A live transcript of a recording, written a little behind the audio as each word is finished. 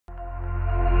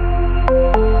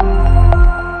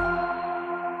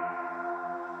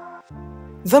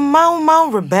The Mau Mau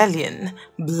Rebellion,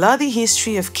 bloody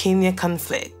history of Kenya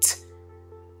conflict.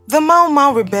 The Mau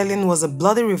Mau Rebellion was a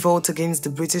bloody revolt against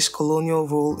the British colonial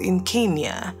rule in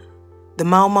Kenya. The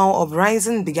Mau Mau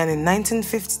Uprising began in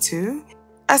 1952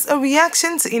 as a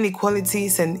reaction to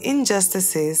inequalities and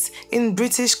injustices in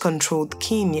British-controlled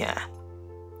Kenya.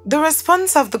 The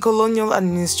response of the colonial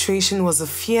administration was a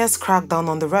fierce crackdown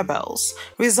on the rebels,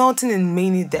 resulting in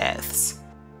many deaths.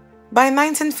 By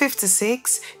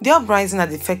 1956, the uprising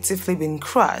had effectively been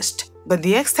crushed, but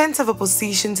the extent of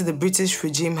opposition to the British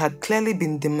regime had clearly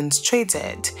been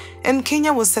demonstrated, and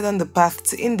Kenya was set on the path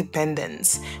to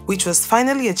independence, which was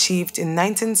finally achieved in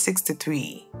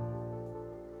 1963.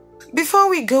 Before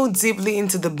we go deeply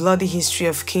into the bloody history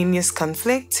of Kenya's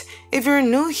conflict, if you're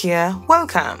new here,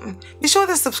 welcome! Be sure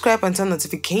to subscribe and turn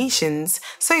notifications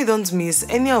so you don't miss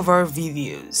any of our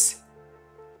videos.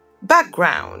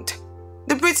 Background: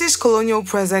 the British colonial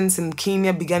presence in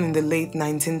Kenya began in the late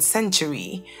 19th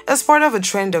century as part of a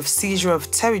trend of seizure of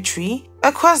territory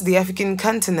across the African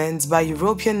continent by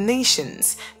European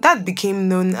nations that became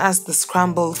known as the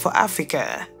Scramble for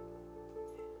Africa.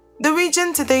 The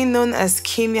region today known as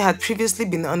Kenya had previously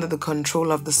been under the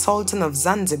control of the Sultan of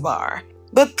Zanzibar,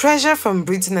 but pressure from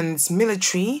Britain and its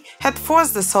military had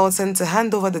forced the Sultan to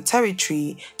hand over the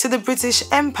territory to the British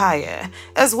Empire,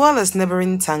 as well as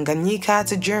neighboring Tanganyika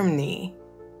to Germany.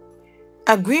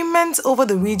 Agreements over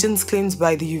the regions claimed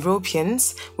by the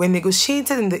Europeans were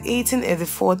negotiated in the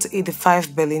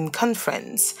 1884–85 Berlin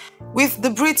Conference, with the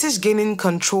British gaining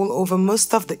control over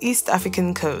most of the East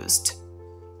African coast.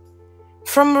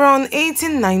 From around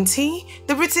 1890,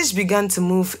 the British began to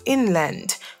move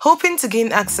inland, hoping to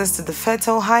gain access to the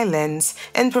fertile highlands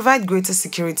and provide greater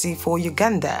security for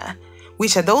Uganda,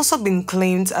 which had also been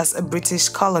claimed as a British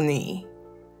colony.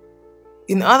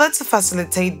 In order to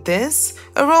facilitate this,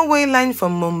 a railway line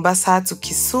from Mombasa to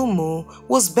Kisumu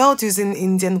was built using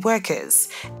Indian workers,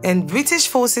 and British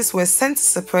forces were sent to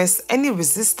suppress any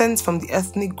resistance from the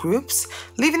ethnic groups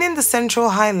living in the Central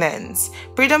Highlands,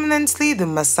 predominantly the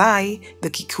Maasai, the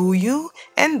Kikuyu,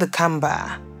 and the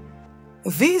Kamba.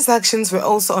 These actions were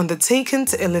also undertaken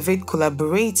to elevate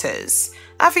collaborators,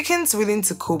 Africans willing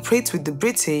to cooperate with the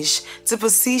British, to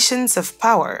positions of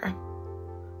power.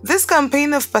 This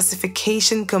campaign of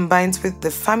pacification, combined with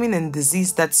the famine and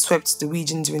disease that swept the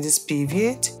region during this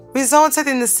period, resulted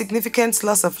in a significant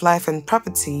loss of life and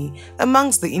property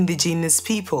amongst the indigenous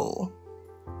people.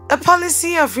 A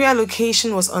policy of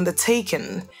reallocation was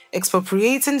undertaken,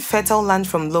 expropriating fertile land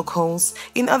from locals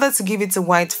in order to give it to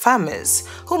white farmers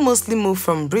who mostly moved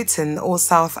from Britain or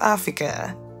South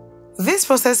Africa. This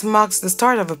process marks the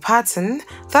start of a pattern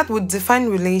that would define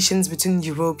relations between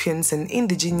Europeans and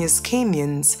indigenous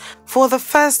Kenyans for the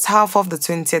first half of the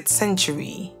 20th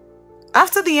century.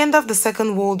 After the end of the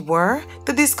Second World War,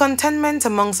 the discontentment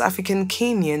amongst African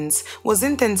Kenyans was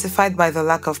intensified by the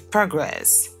lack of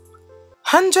progress.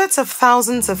 Hundreds of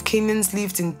thousands of Kenyans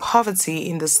lived in poverty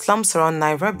in the slums around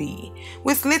Nairobi,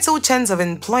 with little chance of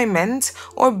employment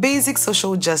or basic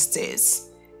social justice.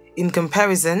 In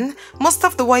comparison, most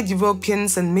of the white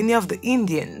Europeans and many of the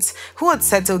Indians who had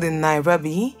settled in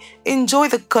Nairobi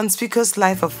enjoyed a conspicuous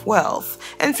life of wealth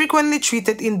and frequently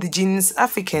treated indigenous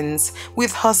Africans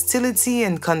with hostility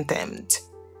and contempt.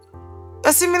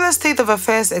 A similar state of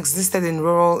affairs existed in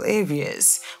rural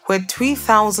areas, where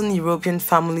 3,000 European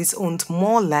families owned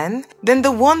more land than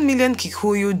the 1 million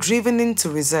Kikuyu driven into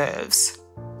reserves.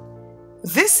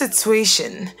 This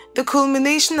situation, the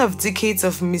culmination of decades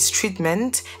of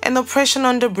mistreatment and oppression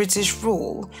under British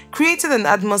rule, created an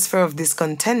atmosphere of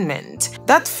discontentment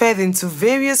that fed into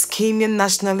various Kenyan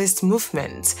nationalist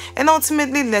movements and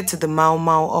ultimately led to the Mau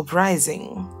Mau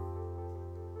Uprising.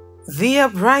 The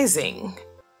Uprising.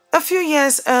 A few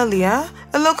years earlier,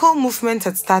 a local movement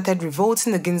had started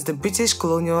revolting against the British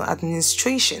colonial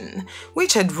administration,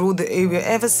 which had ruled the area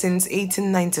ever since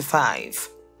 1895.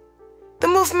 The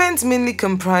movement mainly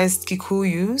comprised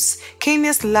Kikuyus,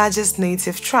 Kenya's largest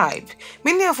native tribe,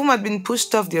 many of whom had been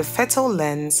pushed off their fertile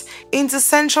lands into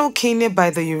central Kenya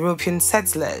by the European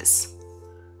settlers.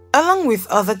 Along with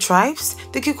other tribes,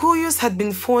 the Kikuyus had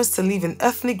been forced to live in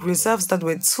ethnic reserves that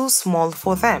were too small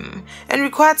for them and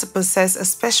required to possess a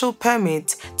special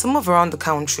permit to move around the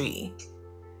country.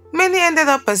 Many ended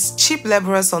up as cheap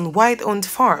laborers on white-owned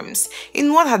farms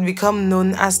in what had become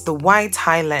known as the White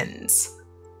Highlands.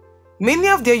 Many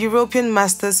of their European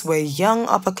masters were young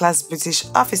upper-class British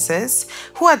officers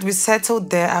who had resettled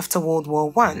there after World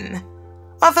War I.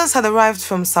 Others had arrived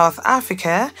from South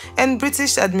Africa and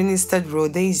British-administered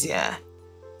Rhodesia.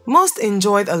 Most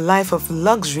enjoyed a life of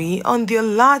luxury on their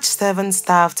large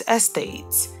 7-staffed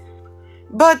estates.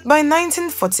 But by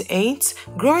 1948,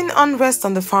 growing unrest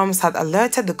on the farms had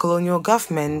alerted the colonial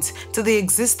government to the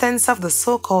existence of the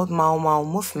so-called Mau Mau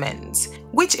movement,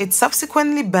 which it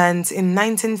subsequently banned in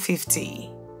 1950.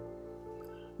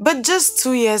 But just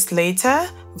 2 years later,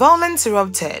 violence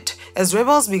erupted as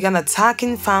rebels began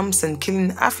attacking farms and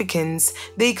killing Africans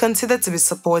they considered to be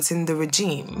supporting the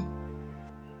regime.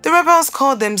 The rebels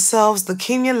called themselves the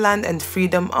Kenyan Land and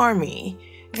Freedom Army.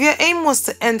 Their aim was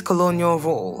to end colonial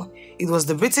rule. It was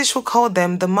the British who called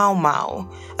them the Mau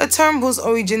Mau, a term whose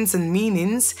origins and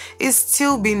meanings is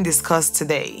still being discussed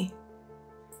today.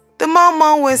 The Mau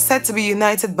Mau were said to be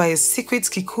united by a secret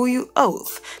Kikuyu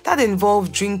oath that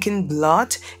involved drinking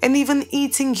blood and even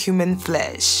eating human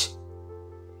flesh.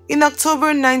 In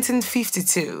October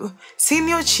 1952,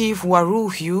 Senior Chief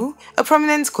Waruhyu, a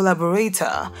prominent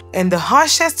collaborator and the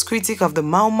harshest critic of the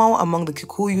Mau Mau among the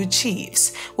Kikuyu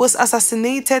chiefs, was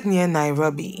assassinated near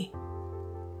Nairobi.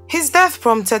 His death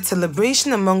prompted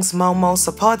celebration amongst Mau Mau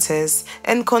supporters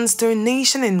and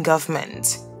consternation in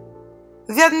government.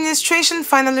 The administration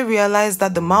finally realized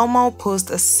that the Mau Mau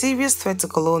posed a serious threat to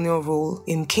colonial rule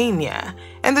in Kenya,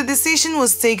 and the decision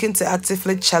was taken to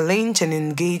actively challenge and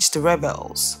engage the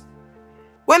rebels.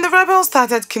 When the rebels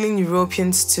started killing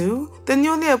Europeans too, the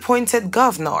newly appointed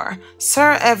governor,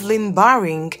 Sir Evelyn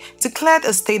Baring, declared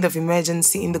a state of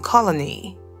emergency in the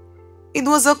colony. It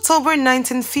was October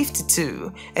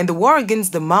 1952, and the war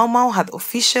against the Mau Mau had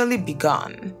officially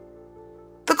begun.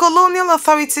 The colonial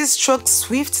authorities struck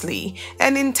swiftly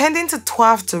and, intending to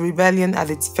thwart the rebellion at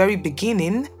its very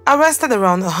beginning, arrested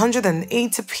around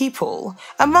 180 people,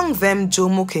 among them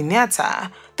Jomo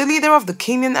Kenyatta, the leader of the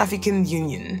Kenyan African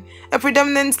Union, a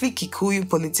predominantly Kikuyu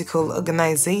political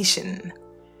organization.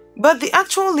 But the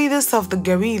actual leaders of the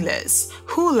guerrillas,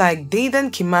 who like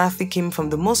Dedan Kimathi came from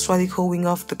the most radical wing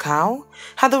of the cow,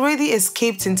 had already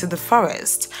escaped into the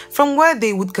forest, from where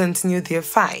they would continue their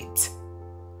fight.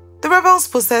 The rebels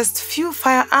possessed few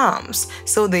firearms,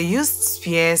 so they used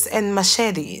spears and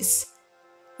machetes.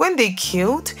 When they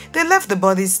killed, they left the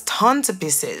bodies torn to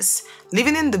pieces.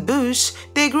 Living in the bush,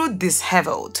 they grew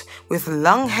disheveled, with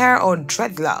long hair or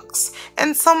dreadlocks,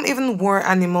 and some even wore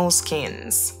animal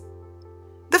skins.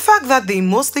 The fact that they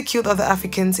mostly killed other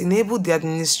Africans enabled the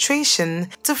administration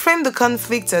to frame the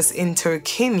conflict as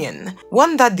inter-Kenyan,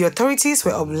 one that the authorities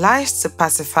were obliged to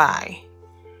pacify.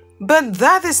 But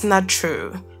that is not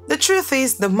true. The truth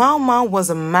is, the Mau Mau was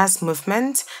a mass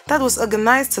movement that was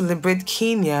organized to liberate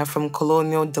Kenya from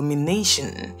colonial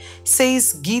domination,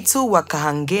 says Gitu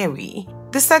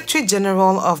Wakahangeri, the Secretary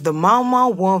General of the Mau Mau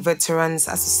War Veterans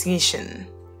Association.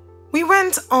 We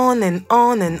went on and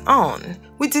on and on.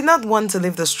 We did not want to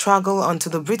leave the struggle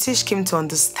until the British came to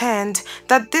understand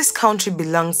that this country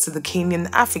belongs to the Kenyan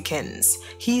Africans,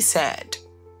 he said.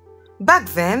 Back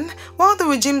then, while the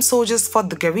regime soldiers fought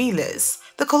the guerrillas,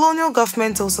 the colonial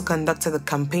government also conducted a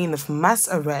campaign of mass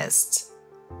arrests.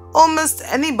 Almost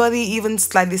anybody even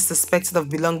slightly suspected of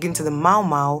belonging to the Mau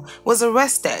Mau was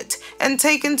arrested and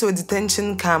taken to a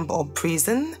detention camp or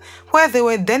prison, where they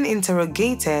were then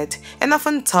interrogated and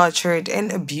often tortured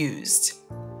and abused.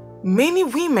 Many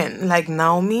women, like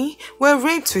Naomi, were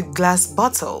raped with glass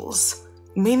bottles.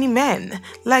 Many men,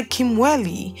 like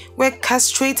Kimweli, were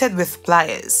castrated with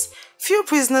pliers. Few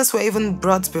prisoners were even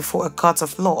brought before a court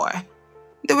of law.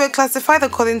 They were classified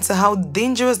according to how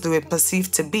dangerous they were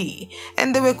perceived to be,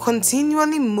 and they were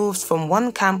continually moved from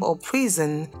one camp or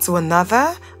prison to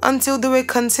another until they were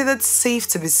considered safe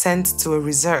to be sent to a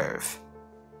reserve.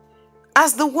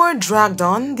 As the war dragged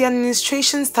on, the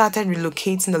administration started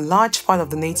relocating a large part of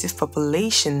the native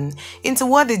population into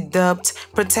what it dubbed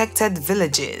protected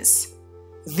villages.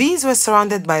 These were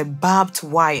surrounded by barbed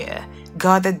wire,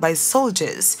 guarded by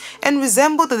soldiers, and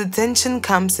resembled the detention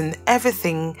camps in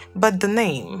everything but the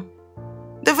name.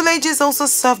 The villages also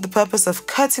served the purpose of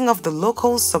cutting off the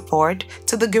local support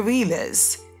to the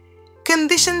guerrillas.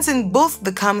 Conditions in both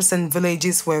the camps and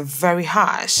villages were very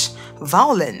harsh.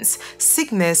 Violence,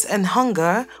 sickness, and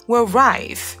hunger were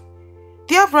rife.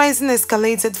 The uprising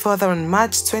escalated further on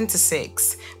March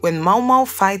 26, when Mau Mau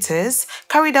fighters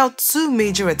carried out two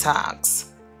major attacks.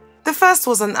 The first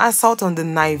was an assault on the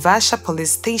Naivasha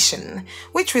police station,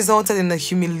 which resulted in a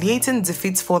humiliating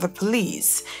defeat for the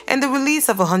police and the release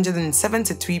of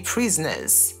 173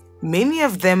 prisoners, many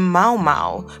of them Mau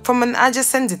Mau, from an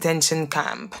adjacent detention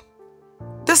camp.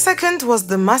 The second was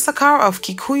the massacre of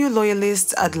Kikuyu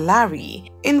loyalists at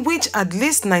Lari, in which at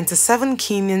least 97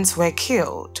 Kenyans were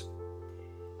killed.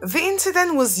 The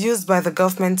incident was used by the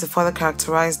government to further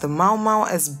characterize the Mau Mau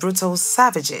as brutal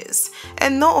savages,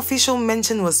 and no official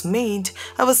mention was made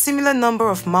of a similar number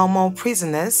of Mau Mau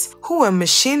prisoners who were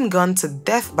machine-gunned to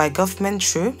death by government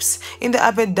troops in the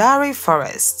Aberdare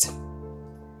forest.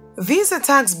 These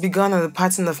attacks began as a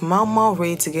pattern of Mau Mau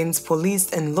raids against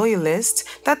police and loyalists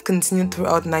that continued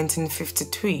throughout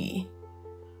 1953.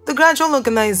 The gradual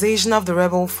organization of the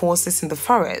rebel forces in the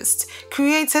forest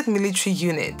created military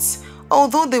units,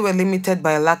 although they were limited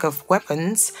by a lack of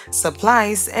weapons,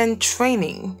 supplies, and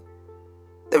training.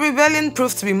 The rebellion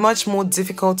proved to be much more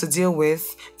difficult to deal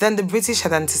with than the British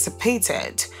had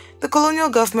anticipated. The colonial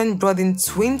government brought in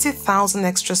 20,000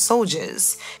 extra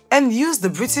soldiers and used the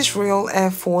British Royal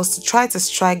Air Force to try to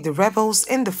strike the rebels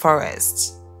in the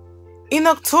forest. In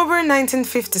October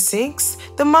 1956,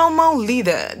 the Mau Mau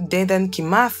leader, Dedan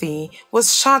Kimathi,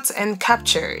 was shot and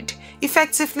captured,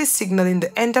 effectively signaling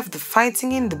the end of the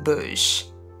fighting in the bush.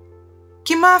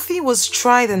 Kimathi was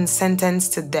tried and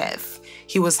sentenced to death.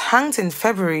 He was hanged in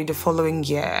February the following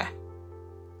year.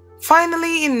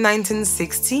 Finally, in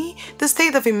 1960, the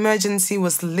state of emergency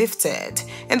was lifted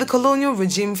and the colonial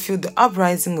regime threw the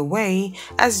uprising away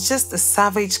as just a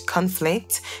savage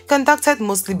conflict conducted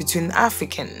mostly between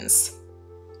Africans.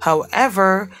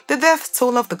 However, the death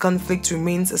toll of the conflict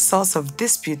remains a source of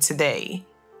dispute today.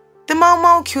 The Mau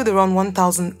Mau killed around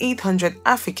 1,800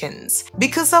 Africans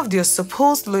because of their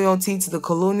supposed loyalty to the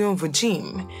colonial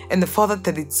regime, and a further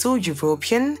 32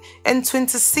 European and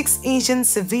 26 Asian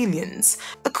civilians,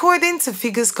 according to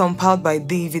figures compiled by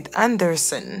David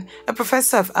Anderson, a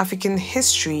professor of African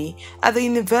history at the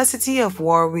University of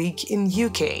Warwick in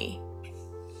UK.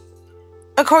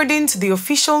 According to the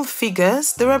official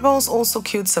figures, the rebels also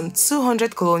killed some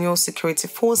 200 colonial security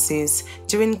forces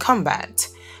during combat.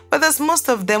 But as most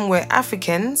of them were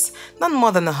Africans, not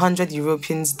more than 100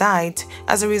 Europeans died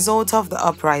as a result of the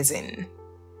uprising.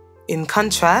 In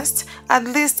contrast, at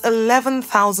least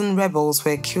 11,000 rebels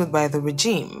were killed by the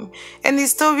regime, and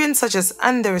historians such as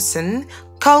Anderson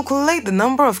calculate the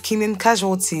number of Kenyan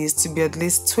casualties to be at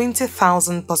least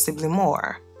 20,000, possibly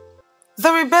more.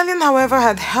 The rebellion, however,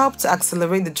 had helped to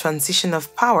accelerate the transition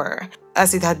of power,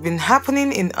 as it had been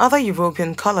happening in other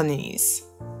European colonies.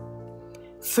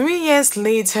 3 years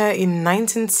later, in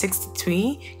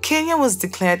 1963, Kenya was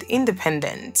declared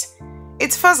independent.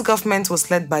 Its first government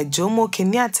was led by Jomo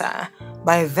Kenyatta,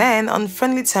 by then on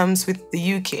friendly terms with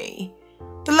the UK.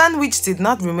 The land, which did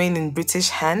not remain in British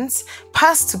hands,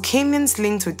 passed to Kenyans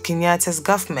linked with Kenyatta's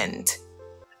government.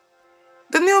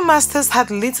 The new masters had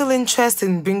little interest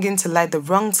in bringing to light the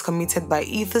wrongs committed by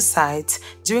either side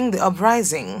during the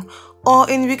uprising, or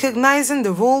in recognizing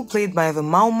the role played by the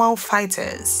Mau Mau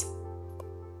fighters.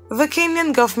 The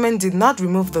Kenyan government did not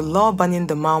remove the law banning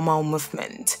the Mau Mau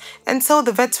movement, and so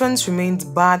the veterans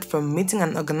remained barred from meeting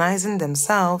and organizing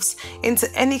themselves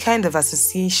into any kind of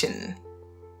association.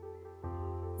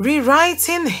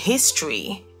 Rewriting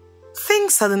history.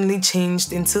 Things suddenly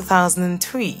changed in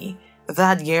 2003.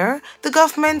 That year, the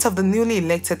government of the newly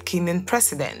elected Kenyan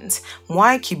president,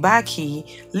 Mwai Kibaki,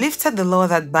 lifted the law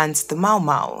that banned the Mau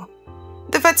Mau.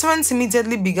 The veterans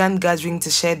immediately began gathering to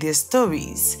share their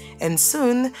stories, and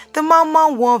soon the Mau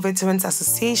Mau War Veterans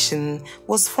Association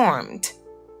was formed.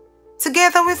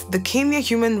 Together with the Kenya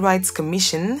Human Rights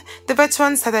Commission, the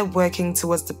veterans started working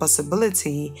towards the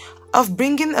possibility of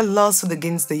bringing a lawsuit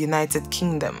against the United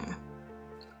Kingdom.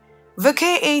 The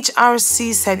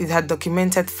KHRC said it had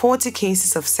documented 40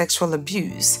 cases of sexual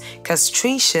abuse,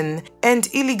 castration, and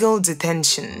illegal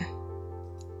detention.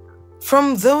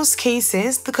 From those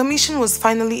cases, the Commission was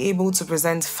finally able to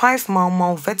present 5 Mau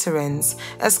Mau veterans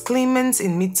as claimants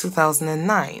in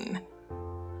mid-2009.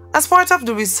 As part of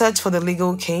the research for the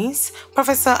legal case,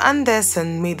 Professor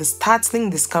Anderson made a startling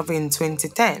discovery in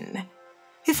 2010.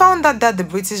 He found out that the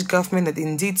British government had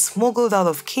indeed smuggled out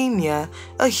of Kenya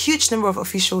a huge number of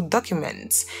official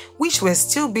documents, which were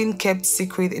still being kept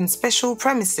secret in special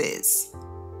premises.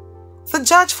 The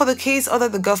judge for the case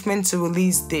ordered the government to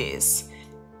release this.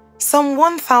 Some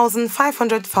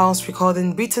 1,500 files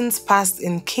recording Britain's past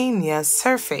in Kenya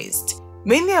surfaced,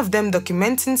 many of them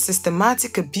documenting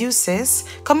systematic abuses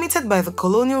committed by the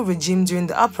colonial regime during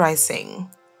the uprising.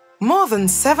 More than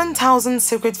 7,000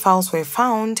 secret files were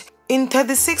found in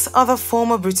 36 other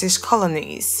former British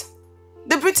colonies.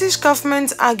 The British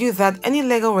government argued that any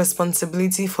legal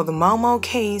responsibility for the Mau Mau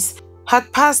case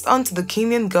had passed on to the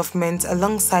Kenyan government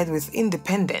alongside with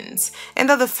independence, and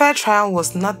that a fair trial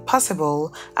was not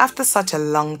possible after such a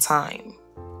long time.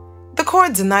 The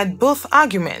court denied both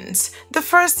arguments, the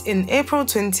first in April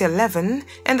 2011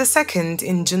 and the second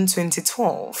in June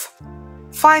 2012.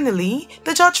 Finally,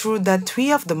 the judge ruled that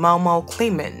 3 of the Mau Mau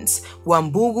claimants,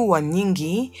 Wambugu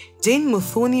Wanyingi, Jane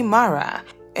Muthoni Mara,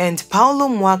 and Paulo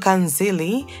Mwaka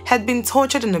Nzeli, had been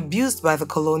tortured and abused by the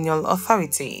colonial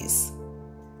authorities.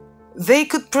 They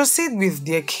could proceed with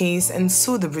their case and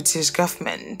sue the British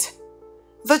government.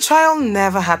 The trial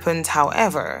never happened,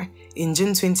 however. In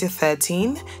June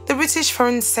 2013, the British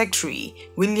Foreign Secretary,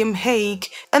 William Hague,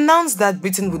 announced that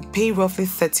Britain would pay roughly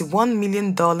 $31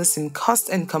 million in cost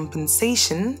and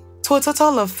compensation to a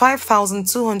total of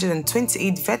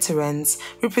 5,228 veterans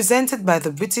represented by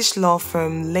the British law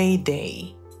firm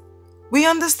Leyday. We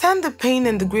understand the pain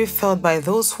and the grief felt by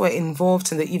those who were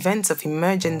involved in the events of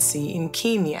emergency in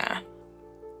Kenya.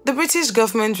 The British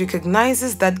government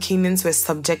recognizes that Kenyans were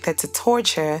subjected to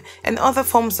torture and other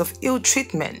forms of ill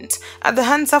treatment at the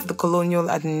hands of the colonial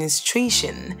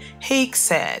administration, Hague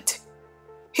said.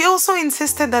 He also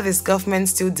insisted that his government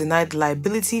still denied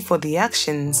liability for the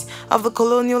actions of the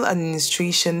colonial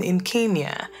administration in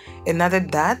Kenya, and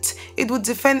added that it would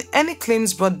defend any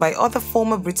claims brought by other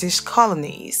former British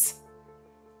colonies.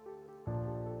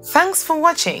 Thanks for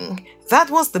watching.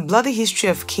 That was the bloody history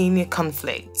of Kenya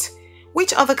conflict.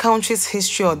 Which other country's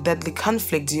history or deadly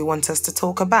conflict do you want us to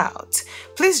talk about?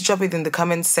 Please drop it in the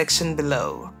comments section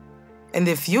below. And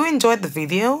if you enjoyed the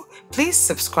video, please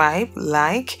subscribe,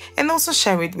 like, and also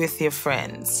share it with your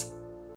friends.